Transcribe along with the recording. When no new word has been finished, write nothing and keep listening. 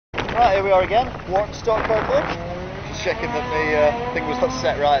Right, here we are again, Warton Stock Car Club. Just checking that the thing was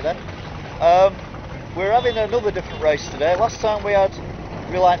set right then. We're having another different race today. Last time we had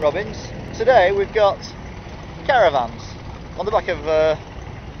Reliant Robins. Today we've got Caravans on the back of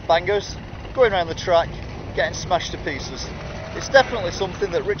bangers, going around the track, getting smashed to pieces. It's definitely something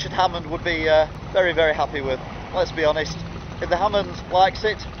that Richard Hammond would be very, very happy with. Let's be honest, if the Hammond likes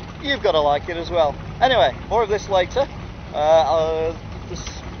it, you've got to like it as well. Anyway, more of this later. There's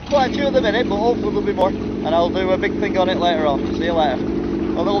quite a few at the minute, but hopefully there'll be more, and I'll do a big thing on it later on. See you later.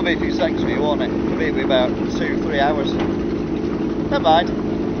 Well, it'll be a few seconds for you, won't it? It'll be about 2-3 hours. Never mind.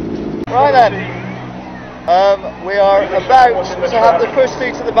 Right then, we are about to have the first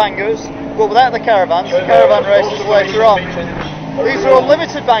heat of the bangers, but without the caravans. The caravan races later on. These are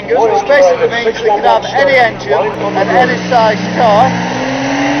unlimited bangers, which basically means you can have any engine and any size car,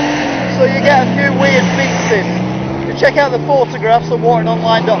 so you get a few weird beats in. You check out the photographs on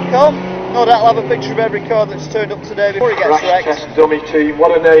WartonOnline.com. No doubt I'll have a picture of every car that's turned up today before it gets wrecked. Test dummy team,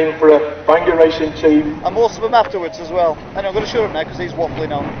 what a name for a banger racing team. And most of them afterwards as well. And I'm going to show him now because he's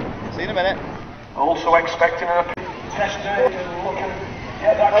waffling on. See you in a minute. Also expecting a test day and looking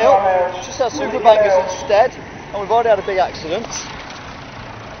at that car. Just had super bangers instead, and we've already had a big accident.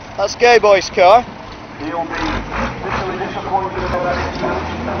 That's Gay Boy's car. He'll be bitterly disappointed about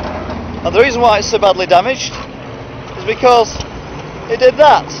that. And the reason why it's so badly damaged is because he did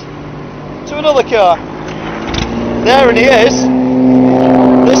that to another car. There, and he is.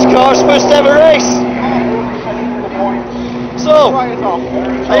 This car's first ever race. So,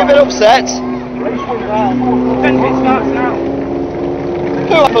 are you a bit upset?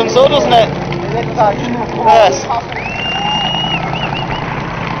 Who happens though, doesn't it? Yes.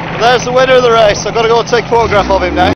 There's the winner of the race. I've got to go take a photograph of him now.